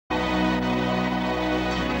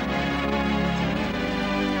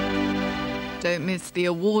Don't miss the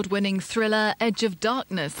award-winning thriller Edge of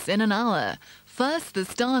Darkness in an hour. First, the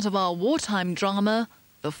start of our wartime drama,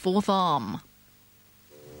 The Fourth Arm.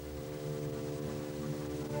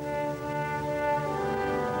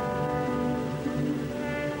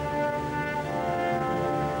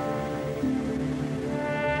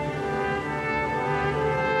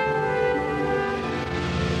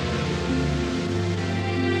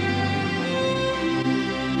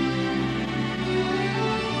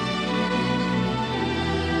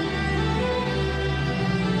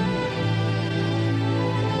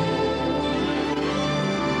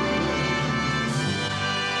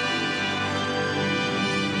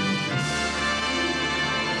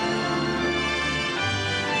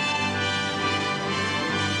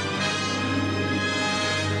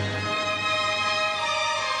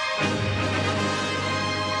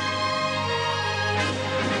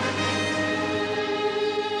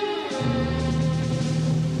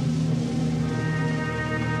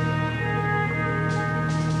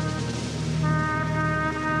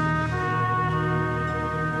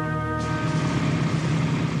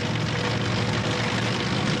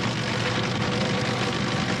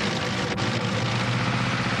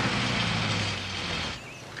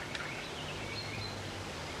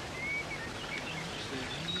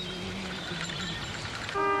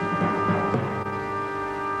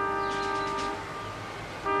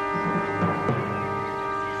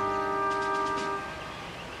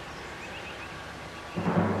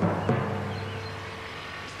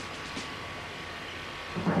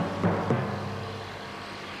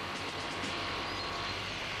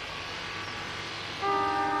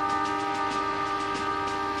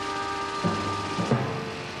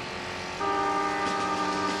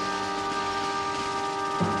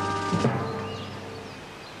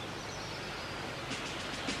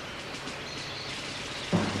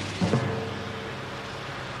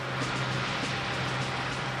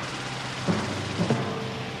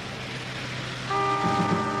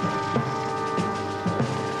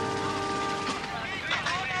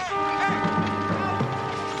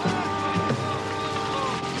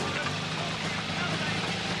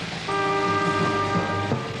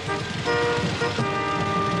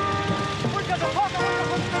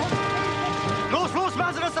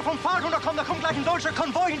 Da kommt gleich ein deutscher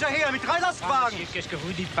Konvoi hinterher mit 3 Lastwagen. Qu'est-ce que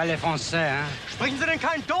vous dites pas les Français, hein? Sprechen Sie denn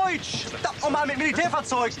kein Deutsch? Da, mal mit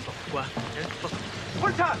Militärfahrzeugen. Quoi?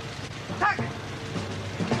 Runter! Zack!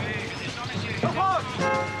 Sofort!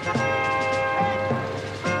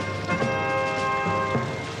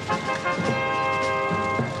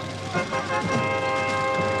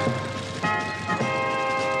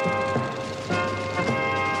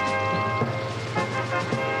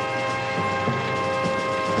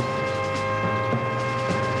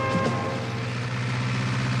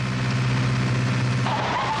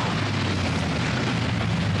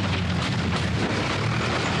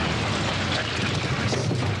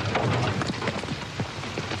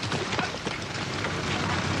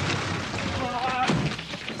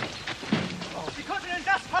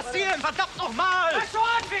 Verdammt nochmal!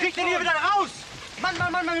 Kriegt den hier wieder raus! Mann,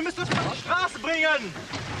 wir müssen uns auf die Straße bringen!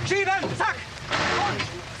 Schieben! Zack! Und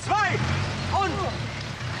 2! Und!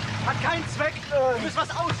 Hat keinen Zweck! Wir müssen was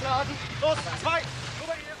ausladen! Los, 2!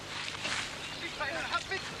 Rüber hier! Nicht verändern! Habt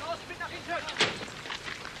mit! Raus, mit nach hinten!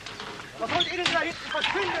 Was wollt ihr denn da hinten?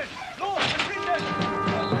 Verschwindet! Los, verschwindet!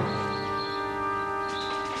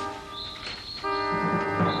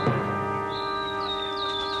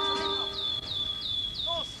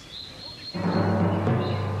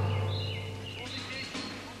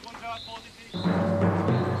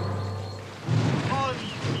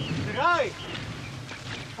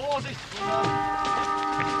 Vorsicht!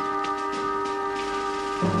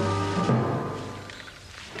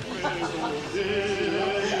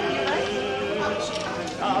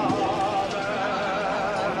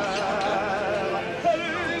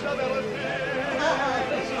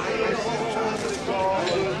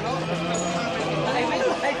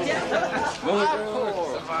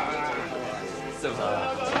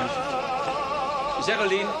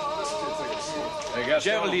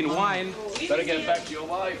 Geraldine, wine. Better get it back to your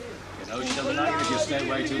wife. You know, she doesn't like it if you stay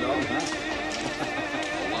way too long, huh?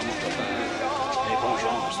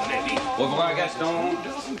 Au revoir, Gaston.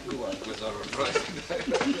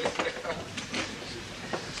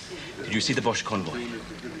 Did you see the Boche convoy?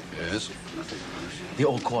 Yes. The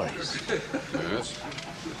old quarries? Yes.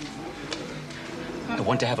 I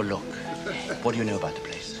want to have a look. What do you know about the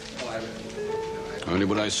place? Only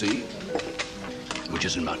what I see. Which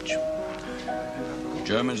isn't much.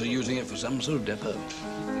 Germans are using it for some sort of depot.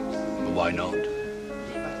 But why not?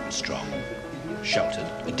 Strong. Sheltered.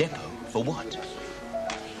 A depot? For what?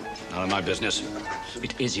 None of my business.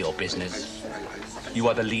 It is your business. You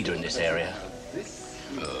are the leader in this area.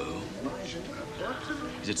 Oh?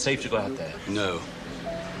 Is it safe to go out there? No.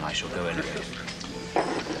 I shall go anyway.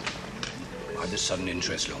 Why this sudden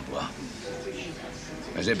interest, L'Emploi?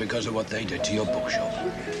 Is it because of what they did to your bookshop?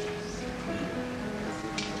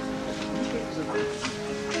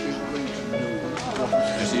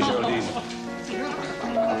 Merci, Geraldine.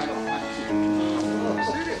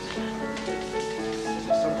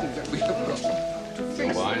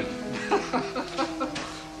 Some wine?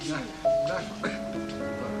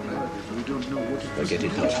 Forget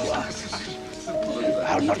it, L'Emploi.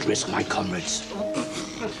 I'll not risk my comrades.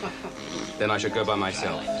 Then I should go by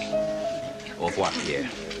myself. Au revoir, Pierre.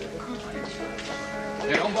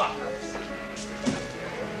 Hey, au revoir.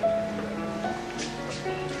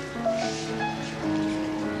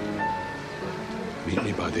 Meet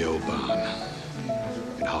me by the old barn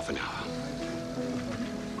in half an hour.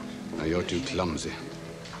 Now, you're too clumsy.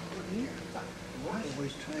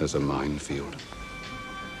 There's a minefield.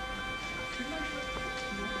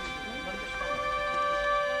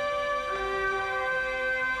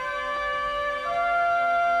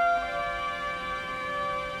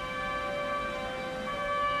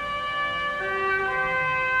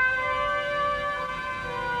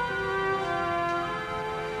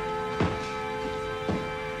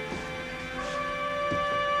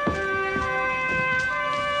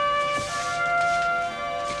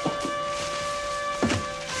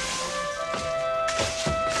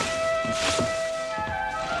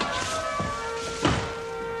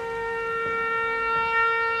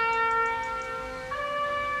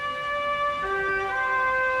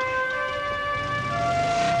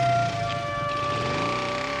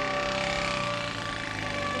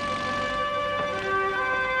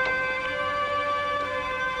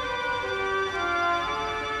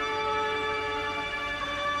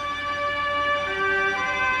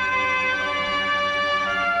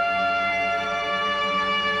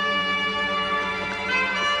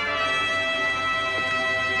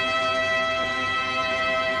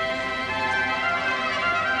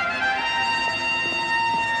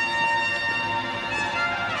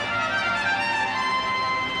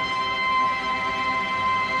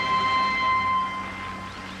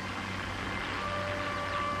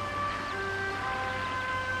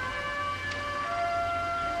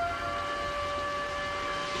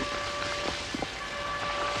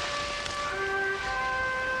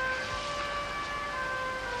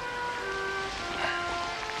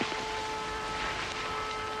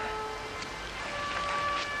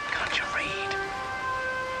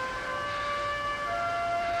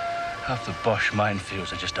 Half the Bosch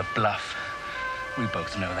minefields are just a bluff. We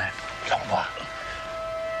both know that. What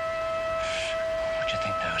do you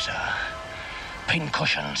think those are? Pin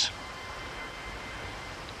cushions.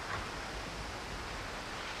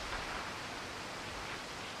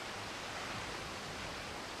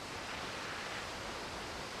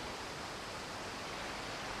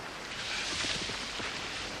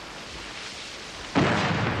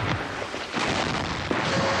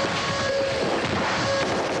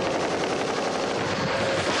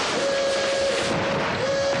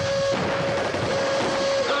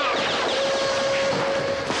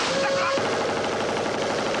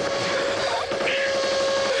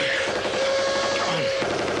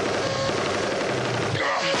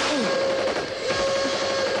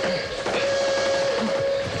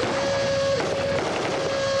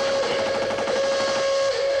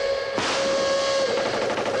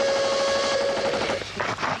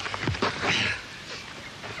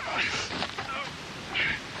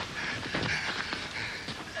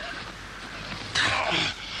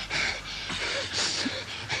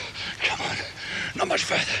 Not much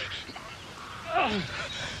further.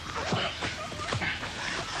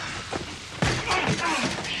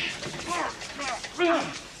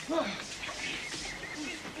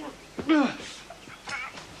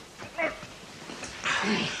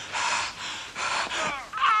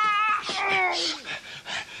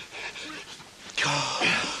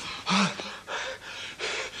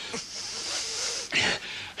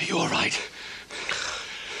 Are you all right?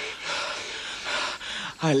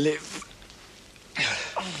 I live.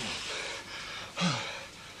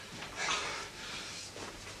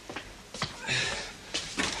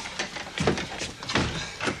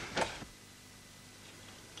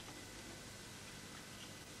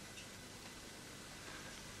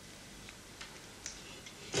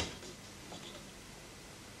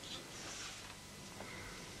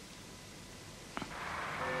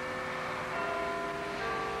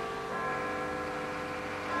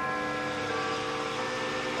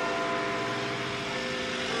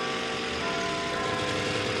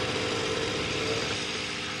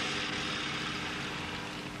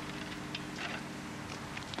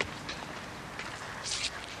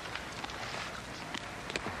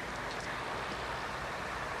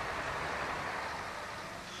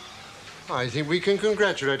 I think we can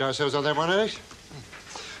congratulate ourselves on that one, Alex.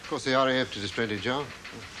 Of course, the RAF did a splendid job.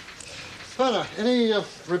 Well, any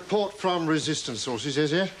report from resistance sources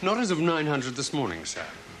as yet? Not as of 900 this morning, sir.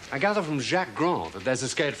 I gather from Jacques Grand that there's a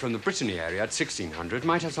scare from the Brittany area at 1600.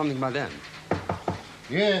 Might have something by then.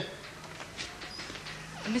 Yeah.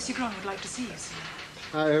 Monsieur Grand would like to see you,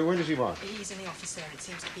 sir. When does he want? He's in the office, sir. It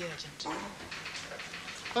seems to be urgent.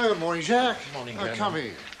 Oh, good morning, Jacques. Morning, come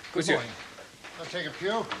in. Good morning. I'll take a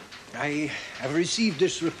pew. I have received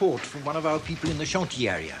this report from one of our people in the Chantilly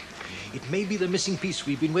area. It may be the missing piece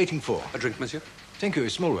we've been waiting for. A drink, monsieur? Thank you, a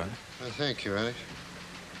small one. Thank you, Alex.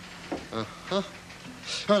 Oh,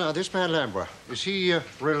 now, this man Lambra, is he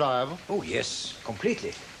reliable? Oh, yes,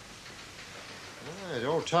 completely. It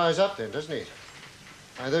all ties up then, doesn't it?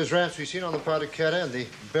 Those ramps we've seen on the part of Calais and the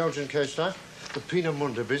Belgian coastline, the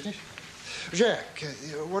Peenemünde business. Jacques,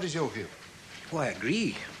 what is your view? Oh, I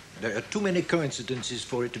agree. There are too many coincidences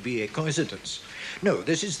for it to be a coincidence. No,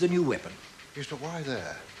 this is the new weapon. Yes, but why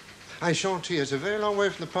there? Chantilly is a very long way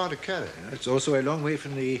from the part of Calais. It's also a long way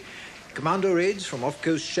from the commando raids from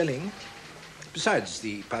off-coast shelling. Besides,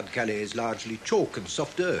 the Pas de Calais is largely chalk and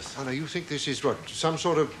soft earth. Oh, now, you think this is, what, some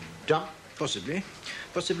sort of dump? Possibly.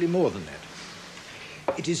 Possibly more than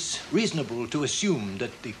that. It is reasonable to assume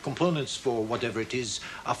that the components for whatever it is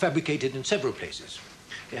are fabricated in several places.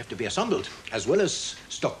 They have to be assembled as well as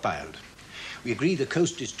stockpiled. We agree the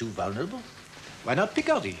coast is too vulnerable. Why not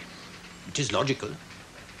Picardy? It is logical.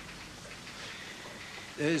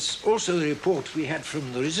 There's also the report we had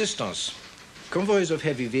from the Resistance. Convoys of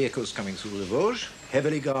heavy vehicles coming through the Vosges,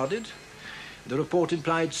 heavily guarded. The report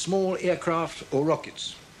implied small aircraft or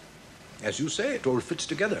rockets. As you say, it all fits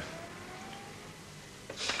together.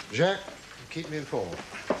 Jacques, keep me informed.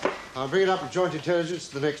 I'll bring it up with Joint Intelligence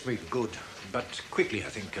at the next meeting. Good. But quickly, I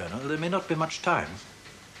think, Colonel. There may not be much time.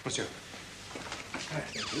 Monsieur.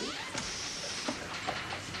 Thank you.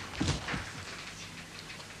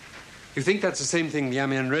 You think that's the same thing the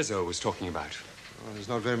Amiens Réseau was talking about? Well, there's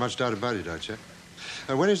not very much doubt about it, I'd say.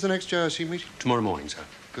 When is the next JRC meeting? Tomorrow morning, sir.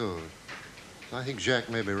 Good. I think Jacques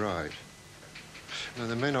may be right. Now,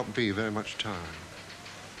 there may not be very much time.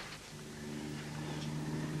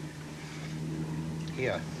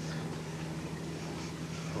 Here.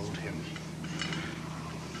 Hold him.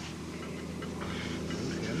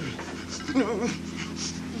 No.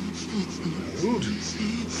 Hold.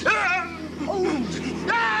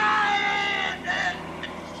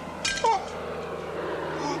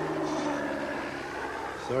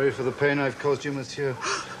 Sorry for the pain I've caused you, monsieur.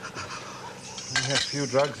 We have few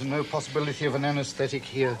drugs and no possibility of an anesthetic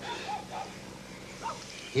here.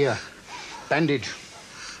 Here. Bandage.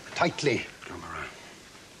 Tightly. Come around.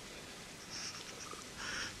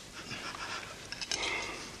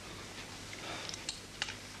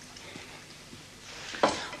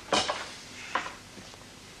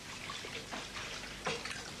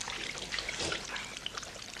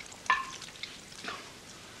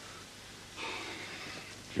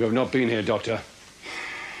 You have not been here, Doctor.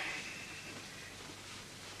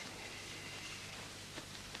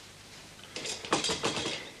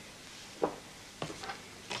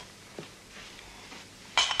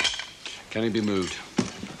 Can he be moved?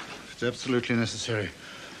 It's absolutely necessary.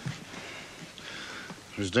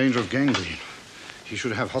 There's danger of gangrene. He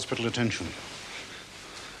should have hospital attention.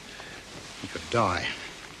 He could die.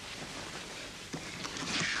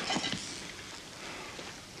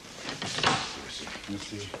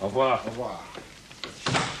 Au revoir. Au revoir.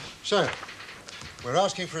 So, we're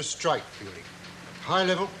asking for a strike fielding.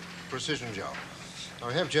 High-level, precision job.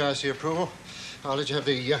 I have JRC approval. I'll let you have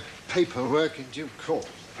the paperwork in due course.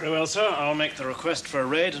 Very well, sir. I'll make the request for a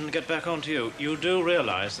raid and get back on to you. You do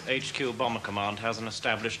realise HQ Bomber Command has an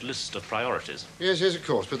established list of priorities? Yes, of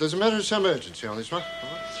course. But there's a matter of some urgency on this one.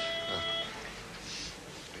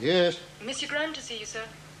 Yes? Monsieur Grand to see you, sir.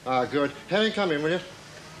 Good. Harry, come in, will you?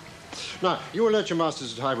 Now, you alert your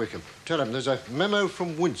masters at High Wycombe. Tell them there's a memo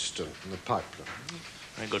from Winston in the pipeline.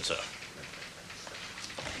 Very good, sir.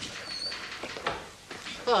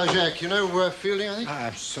 Jacques, you know Fielding, I think?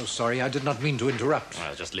 I'm so sorry. I did not mean to interrupt. I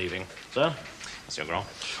was just leaving. Sir? Monsieur Grand.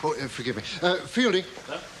 Oh, forgive me. Fielding,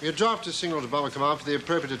 sir? Your draft is signalled to Bomber Command for the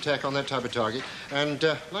appropriate attack on that type of target. And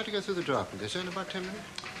I'd like to go through the draft with this in about 10 minutes.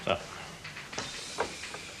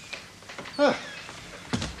 Sir.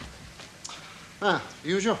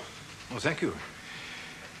 Usual. Well, thank you.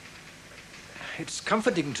 It's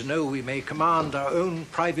comforting to know we may command our own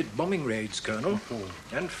private bombing raids, Colonel.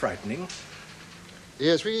 And frightening.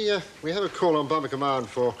 Yes, we have a call on Bomber Command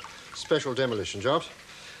for special demolition jobs.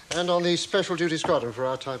 And on the special duty squadron for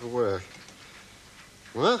our type of work.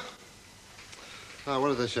 Well? What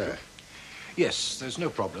do they say? Yes, there's no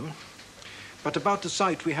problem. But about the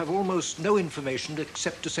site, we have almost no information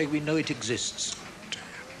except to say we know it exists.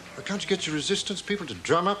 Well, can't you get your resistance people to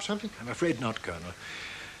drum up something? I'm afraid not, Colonel.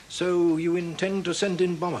 So you intend to send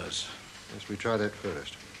in bombers? Yes, we try that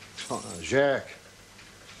first. Oh, Jacques.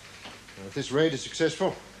 Now, if this raid is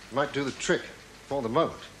successful, it might do the trick for the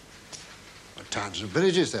moment. Towns and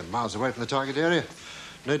villages, they're miles away from the target area.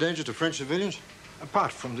 No danger to French civilians.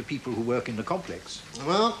 Apart from the people who work in the complex.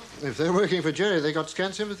 Well, if they're working for Jerry, they got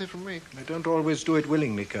scant sympathy from me. They don't always do it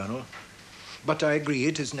willingly, Colonel. But I agree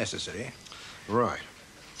it is necessary. Right.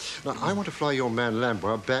 Now, I want to fly your man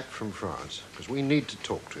Lambois back from France, because we need to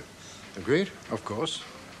talk to him. Agreed? Of course.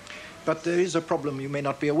 But there is a problem you may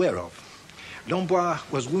not be aware of. Lambois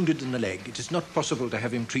was wounded in the leg. It is not possible to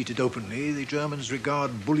have him treated openly. The Germans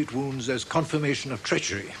regard bullet wounds as confirmation of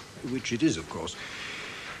treachery, which it is, of course.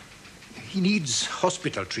 He needs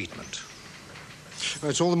hospital treatment.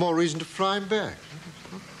 That's all the more reason to fly him back.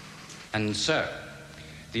 And so,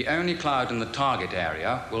 the only cloud in the target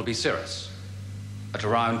area will be cirrus, at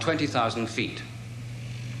around 20,000 feet.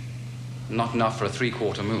 Not enough for a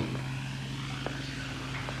three-quarter moon.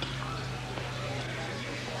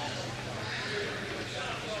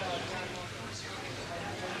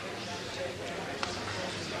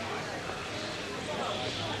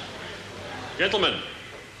 Gentlemen,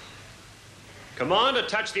 Command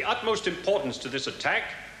attached the utmost importance to this attack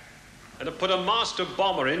and have put a master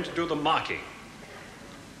bomber in to do the marking.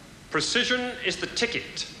 Precision is the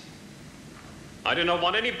ticket. I do not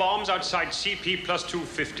want any bombs outside CP plus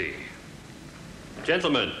 250.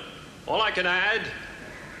 Gentlemen, all I can add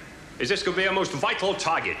is this could be a most vital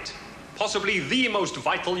target, possibly the most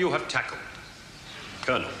vital you have tackled.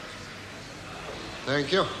 Colonel.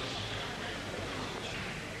 Thank you.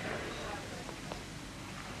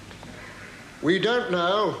 We don't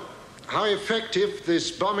know how effective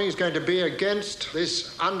this bombing is going to be against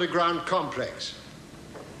this underground complex.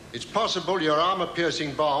 It's possible your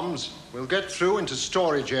armor-piercing bombs will get through into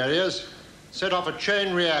storage areas, set off a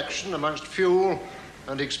chain reaction amongst fuel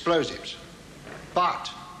and explosives.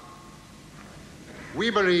 But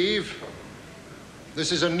we believe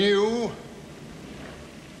this is a new,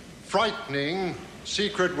 frightening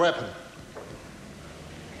secret weapon.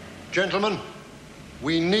 Gentlemen,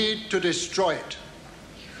 we need to destroy it.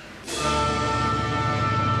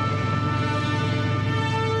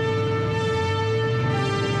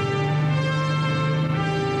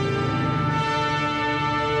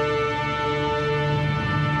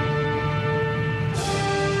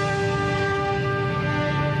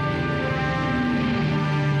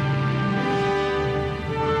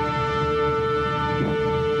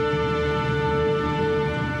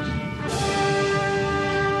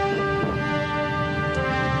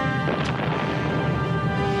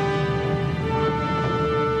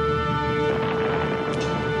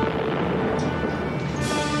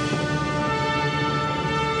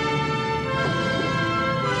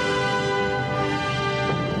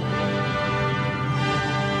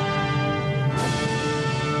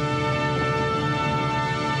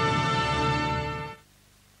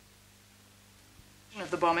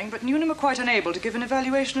 Bombing, but Newnham are quite unable to give an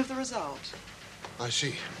evaluation of the result. I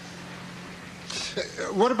see.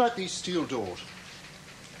 What about these steel doors?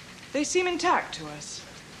 They seem intact to us.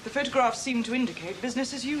 The photographs seem to indicate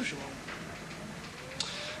business as usual.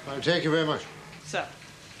 Thank you very much. Sir.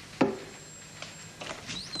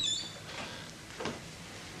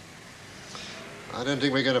 I don't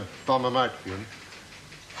think we're going to bomb them out, Fury.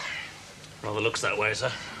 Rather looks that way,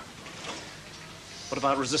 sir. What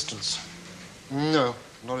about resistance? No,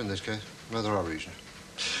 not in this case. No, there are reasons.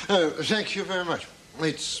 Oh, thank you very much.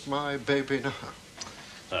 It's my baby now.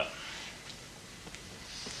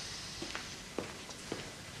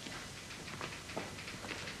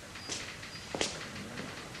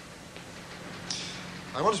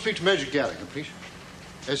 I want to speak to Major Gallagher, please.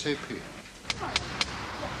 SAP.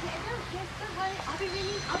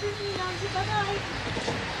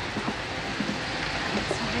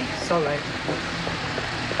 Sorry.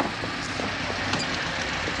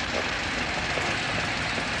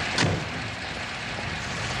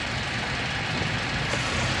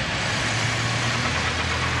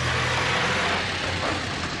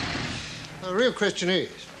 The real question is,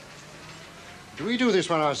 do we do this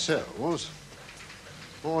one ourselves,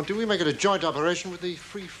 or do we make it a joint operation with the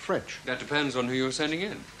Free French? That depends on who you're sending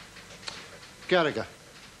in. Gallagher.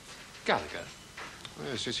 Gallagher?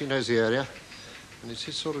 Yes, he knows the area, and it's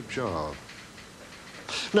his sort of job.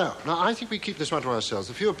 No, I think we keep this one to ourselves.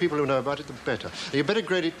 The fewer people who know about it, the better. You better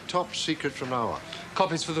grade it top secret from now on.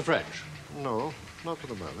 Copies for the French? No, not for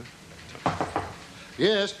the moment.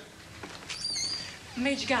 Yes?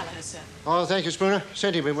 Major Gallagher, sir. Oh, thank you, Spooner.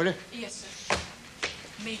 Send him in, will you? Yes, sir.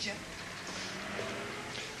 Major.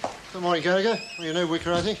 Good morning, Gallagher. Well, you know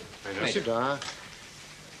Wicker, I think. Sit down.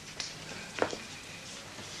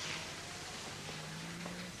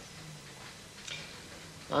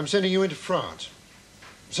 I'm sending you into France,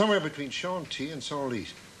 somewhere between Chantilly and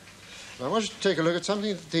Senlis. I want you to take a look at something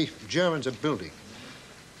that the Germans are building.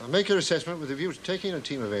 I'll make your assessment with a view to taking a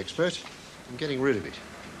team of experts and getting rid of it.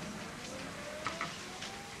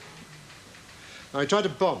 Now, I tried to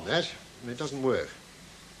bomb that, and it doesn't work.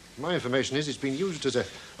 My information is it's been used as a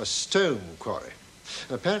stone quarry.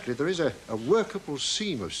 Apparently, there is a workable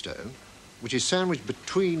seam of stone which is sandwiched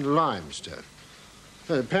between limestone.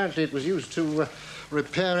 Apparently, it was used to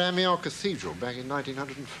repair Amiens Cathedral back in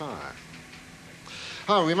 1905.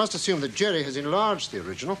 However, we must assume that Jerry has enlarged the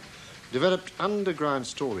original, developed underground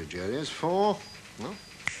storage areas for, well,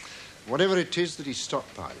 whatever it is that he's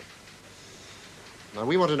stockpiling. Now,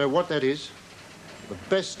 we want to know what that is, the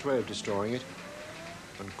best way of destroying it,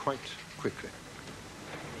 and quite quickly.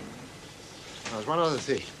 Now, there's one other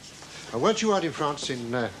thing. Now, weren't you out in France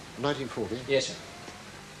in 1940? Yes, sir.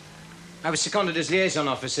 I was seconded as liaison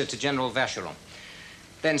officer to General Vacheron.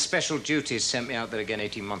 Then special duties sent me out there again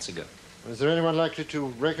 18 months ago. Is there anyone likely to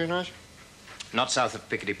recognize you? Not south of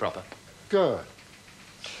Picardy proper. Good.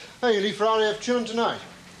 Hey, you leave for RAF Chun tonight.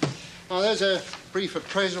 Now, there's a brief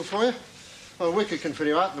appraisal for you. Oh, Wicker can fill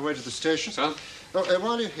you out on the way to the station. Sir? Oh,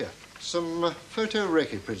 while you're here, some photo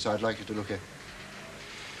recce prints I'd like you to look at.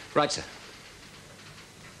 Right, sir.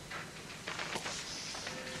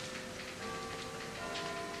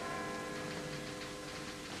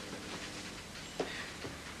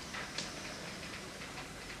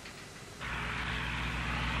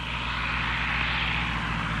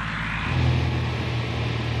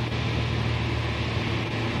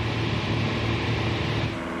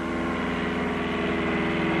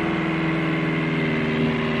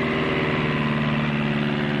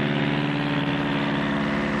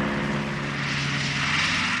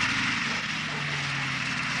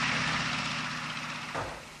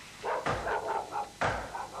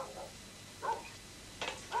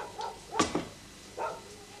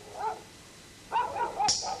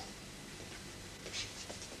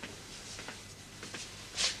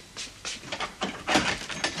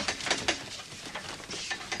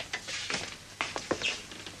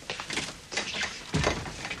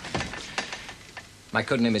 My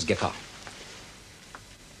code name is Gepard.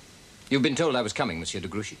 You've been told I was coming, Monsieur de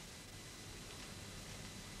Grouchy.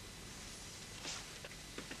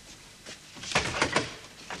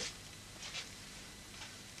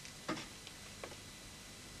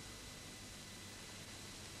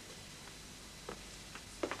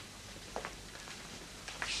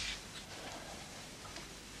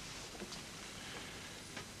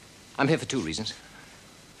 I'm here for two reasons.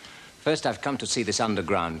 First, I've come to see this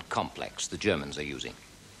underground complex the Germans are using.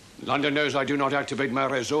 London knows I do not activate my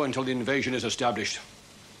réseau until the invasion is established.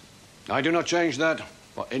 I do not change that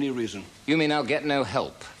for any reason. You mean I'll get no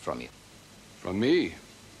help from you? From me?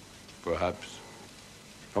 Perhaps.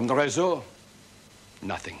 From the réseau?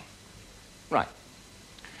 Nothing. Right.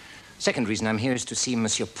 Second reason I'm here is to see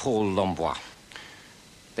Monsieur Paul Lambois.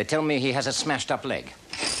 They tell me he has a smashed-up leg.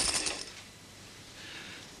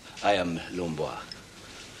 I am Lambois.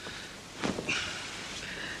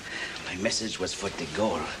 My message was for de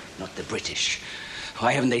Gaulle, not the British.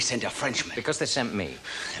 Why haven't they sent a Frenchman? Because they sent me.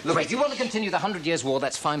 Look, if you want to continue the 100 Years' War,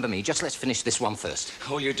 that's fine by me. Just let's finish this one first.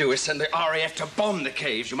 All you do is send the RAF to bomb the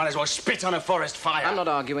caves. You might as well spit on a forest fire. I'm not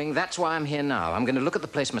arguing. That's why I'm here now. I'm going to look at the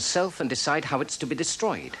place myself and decide how it's to be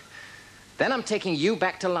destroyed. Then I'm taking you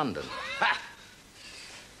back to London. Ha!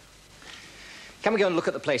 Can we go and look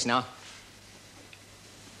at the place now?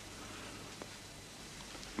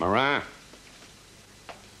 Morin.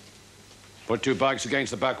 Put two bags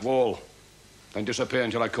against the back wall. Then disappear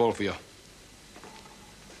until I call for you.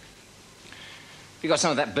 You got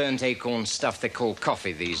some of that burnt acorn stuff they call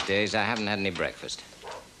coffee these days. I haven't had any breakfast.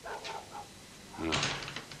 No.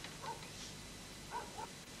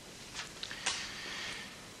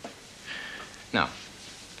 Now,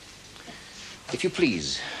 if you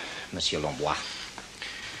please, Monsieur Lambois,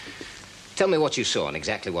 tell me what you saw and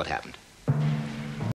exactly what happened.